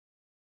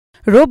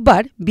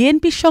রোববার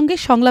বিএনপির সঙ্গে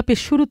সংলাপের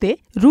শুরুতে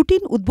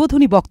রুটিন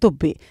উদ্বোধনী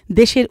বক্তব্যে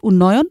দেশের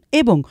উন্নয়ন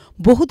এবং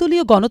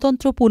বহুদলীয়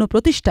গণতন্ত্র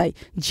পুনঃপ্রতিষ্ঠায়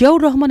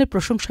জিয়াউর রহমানের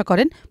প্রশংসা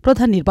করেন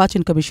প্রধান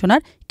নির্বাচন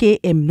কমিশনার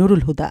KM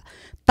নুরুল হুদা।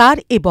 তার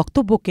এ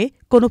বক্তব্যকে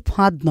কোনো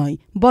ফাঁদ নয়,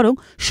 বরং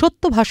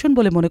সত্য ভাষণ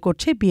বলে মনে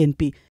করছে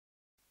বিএনপি।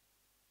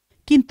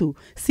 কিন্তু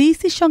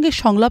সিইসির সঙ্গে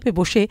সংলাপে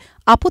বসে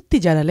আপত্তি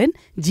জানালেন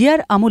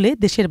জিয়ার আমলে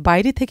দেশের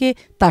বাইরে থেকে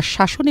তার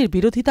শাসনের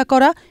বিরোধিতা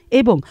করা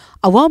এবং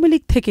আওয়ামী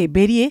লীগ থেকে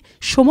বেরিয়ে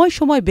সময়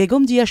সময়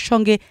বেগম জিয়ার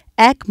সঙ্গে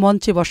এক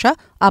মঞ্চে বসা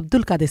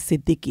আব্দুল কাদের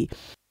সিদ্দিকী।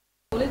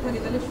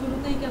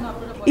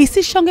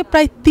 ইসির সঙ্গে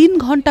প্রায় ৩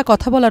 ঘণ্টা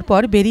কথা বলার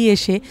পর বেরিয়ে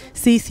এসে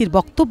সিইসির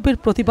বক্তব্যের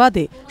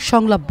প্রতিবাদে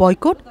সংলাপ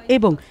বয়কট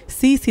এবং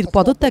সিইসির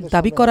পদত্যাগ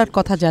দাবি করার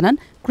কথা জানান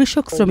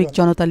কৃষক শ্রমিক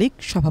জনতা লীগ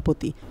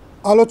সভাপতি।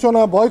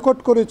 আলোচনা বয়কট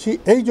করেছি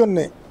এই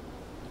জন্যে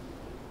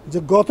যে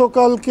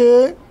গতকালকে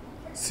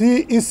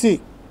সিইসি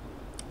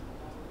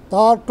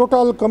তার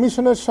টোটাল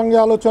কমিশনের সঙ্গে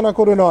আলোচনা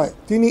করে নয়,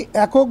 তিনি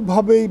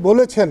এককভাবেই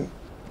বলেছেন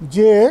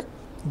যে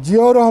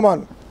জিয়াউর রহমান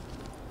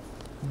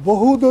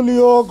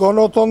বহুদলীয়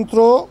গণতন্ত্র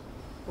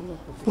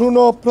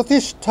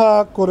পুনঃপ্রতিষ্ঠা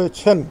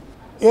করেছেন।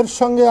 এর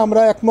সঙ্গে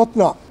আমরা একমত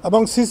না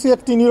এবং সিসি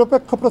একটি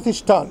নিরপেক্ষ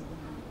প্রতিষ্ঠান।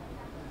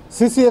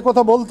 সিসি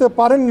একথা বলতে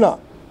পারেন না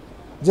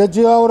যে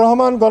জিয়াউর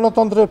রহমান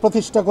গণতন্ত্রের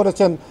প্রতিষ্ঠা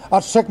করেছেন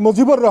আর শেখ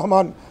মুজিবুর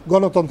রহমান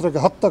গণতন্ত্রকে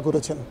হত্যা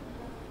করেছেন।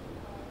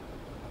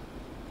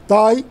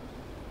 তাই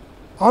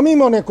আমি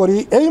মনে করি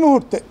এই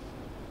মুহূর্তে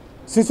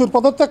সিসির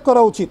পদত্যাগ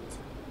করা উচিত।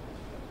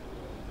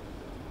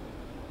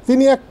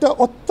 তিনি একটা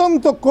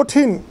অত্যন্ত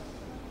কঠিন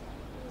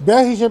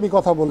বেহিসেবি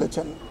কথা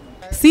বলেছেন।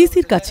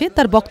 সিইসির কাছে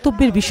তার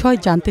বক্তব্যের বিষয়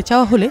জানতে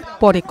চাওয়া হলে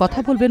পরে কথা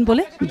বলবেন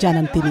বলে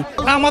জানান তিনি।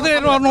 আমাদের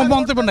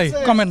মন্তব্য নেই,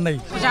 কমেন্ট নেই,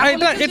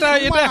 এটা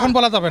এখন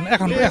বলা যাবে না,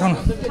 এখন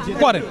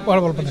পরে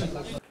বলবেন।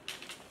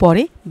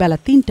 পরে বেলা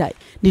 ৩টায়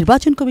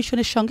নির্বাচন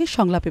কমিশনের সঙ্গে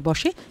সংলাপে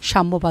বসে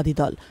সাম্যবাদী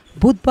দল।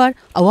 বুধবার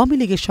আওয়ামী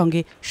লীগের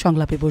সঙ্গে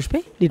সংলাপে বসবে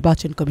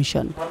নির্বাচন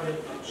commission.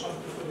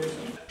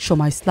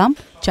 Soma Islam,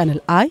 channel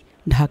I,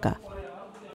 Dhaka.